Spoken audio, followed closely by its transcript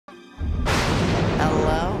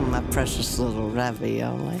my precious little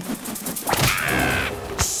ravioli.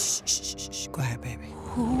 Shh. Go ahead, baby.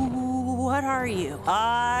 What are you?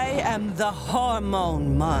 I am the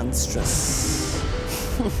Hormone Monstress.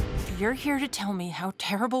 You're here to tell me how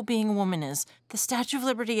terrible being a woman is. The Statue of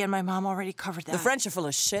Liberty and my mom already covered that. The French are full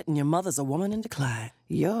of shit, and your mother's a woman in decline.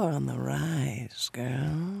 You're on the rise,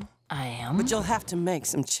 girl. I am? But you'll have to make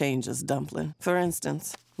some changes, Dumpling. For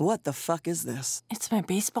instance, what the fuck is this? It's my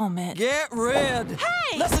baseball mitt. Get rid!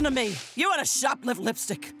 Hey! Listen to me. You want to shoplift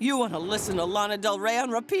lipstick. You want to listen to Lana Del Rey on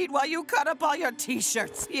repeat while you cut up all your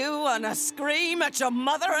T-shirts. You want to scream at your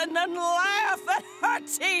mother and then laugh at her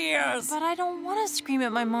tears. But I don't want to scream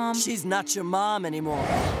at my mom. She's not your mom anymore.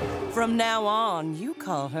 From now on, you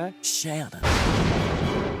call her Shannon.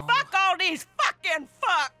 Fuck all these fucking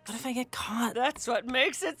fucks! What if I get caught? That's what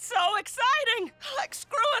makes it so exciting! Like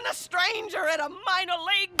screwing a stranger at a minor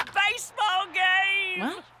league baseball game!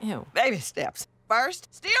 What? Ew. Baby steps. First,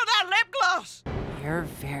 steal that lip gloss! You're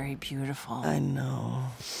very beautiful. I know.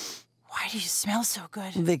 Why do you smell so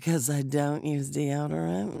good? Because I don't use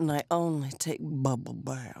deodorant and I only take bubble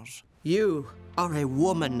baths. You are a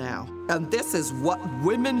woman now, and this is what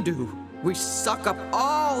women do. We suck up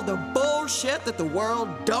all the bullshit that the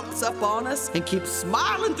world dumps up on us and keep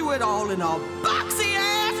smiling through it all in our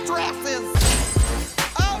boxy-ass dresses.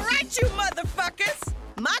 All right, you motherfuckers.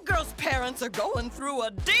 My girl's parents are going through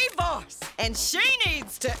a divorce, and she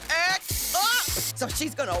needs to act up. So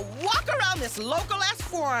she's gonna walk around this local-ass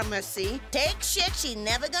pharmacy, take shit she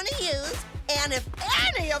never gonna use, and if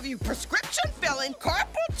any of you prescription-filling,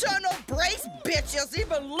 carpal tunnel-brace bitches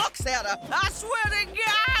even looks at her, I swear to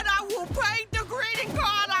God, I will paint the greeting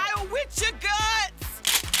card aisle with your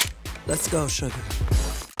guts. Let's go, sugar.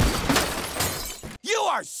 You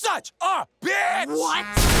are such a bitch! What?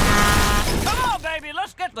 Come on, baby,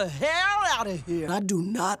 let's get the hell out of here. I do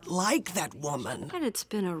not like that woman. And it's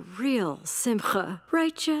been a real simcha,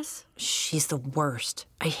 right, Jess? She's the worst.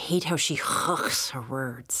 I hate how she hooks her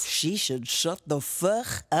words. She should shut the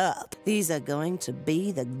fuck up. These are going to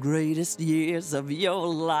be the greatest years of your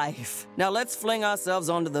life. Now let's fling ourselves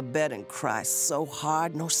onto the bed and cry so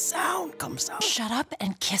hard no sound comes out. Shut up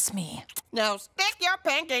and kiss me. Now stick your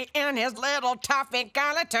pinky in his little toffee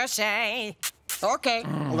collar tushy. Okay,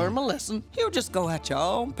 learn my lesson. You just go at your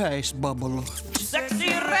own pace, bubble. Sexy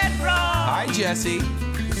red bra. Hi, Jesse.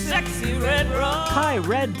 Sexy red bra. Hi,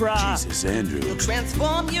 Red Bra. Jesus, Andrew. Will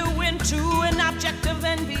transform you into an object of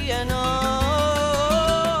envy and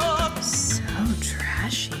awe. So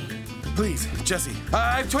trashy. Please, Jesse.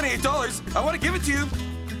 I have $28. I want to give it to you.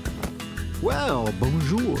 Well,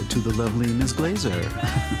 bonjour to the lovely Miss Glazer.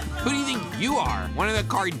 Who do you think you are? One of the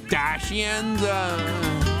Kardashians?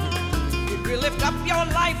 If you lift up your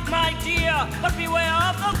life, my dear, but beware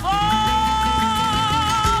of the fall.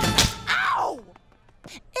 Ow!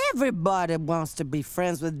 Everybody wants to be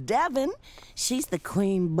friends with Devin. She's the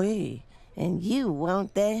queen bee. And you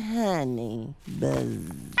want that honey,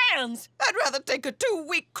 buzz. Hands! I'd rather take a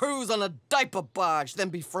 2-week cruise on a diaper barge than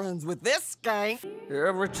be friends with this skank.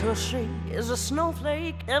 Every tushy is a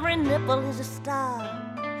snowflake. Every nipple is a star.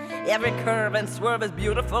 Every curve and swerve is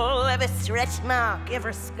beautiful. Every stretch mark,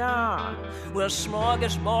 every scar. We're a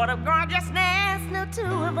smorgasbord of gorgeousness. No two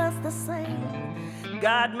of us the same.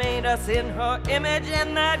 God made us in her image,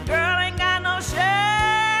 and that girl ain't got no shame.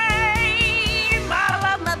 I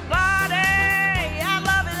love my body, I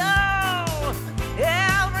love it all.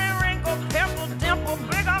 Every wrinkle, pimple, dimple,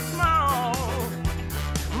 big or small.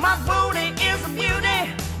 My booty is a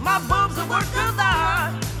beauty, my boobs are work of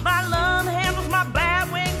art. My love handles my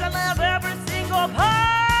bad wings, I love every single part.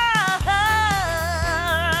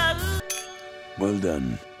 Well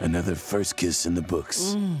done. Another first kiss in the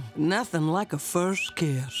books. Nothing like a first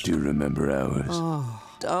kiss. Do you remember ours? Oh,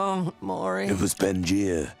 don't, Maury. It was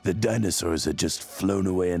Pangea. The dinosaurs had just flown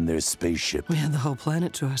away in their spaceship. We had the whole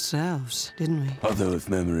planet to ourselves, didn't we? Although, if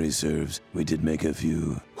memory serves, we did make a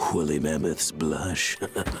few woolly mammoths blush.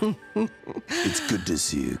 It's good to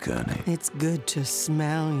see you, Connie. It's good to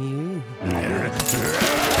smell you.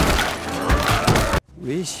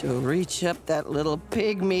 We shall reach up that little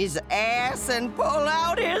pygmy's ass and pull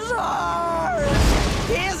out his heart!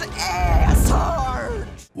 His ass heart!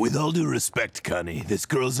 With all due respect, Connie, this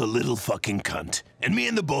girl's a little fucking cunt. And me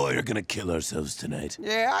and the boy are gonna kill ourselves tonight.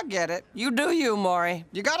 Yeah, I get it. You do you, Maury.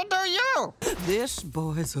 You gotta do you. This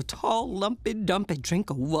boy's a tall, lumpy, dumpy drink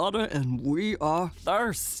of water, and we are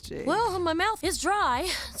thirsty. Well, my mouth is dry.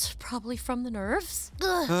 It's probably from the nerves.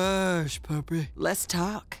 Ugh. Hush, puppy. Let's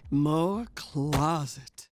talk. More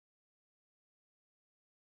closet.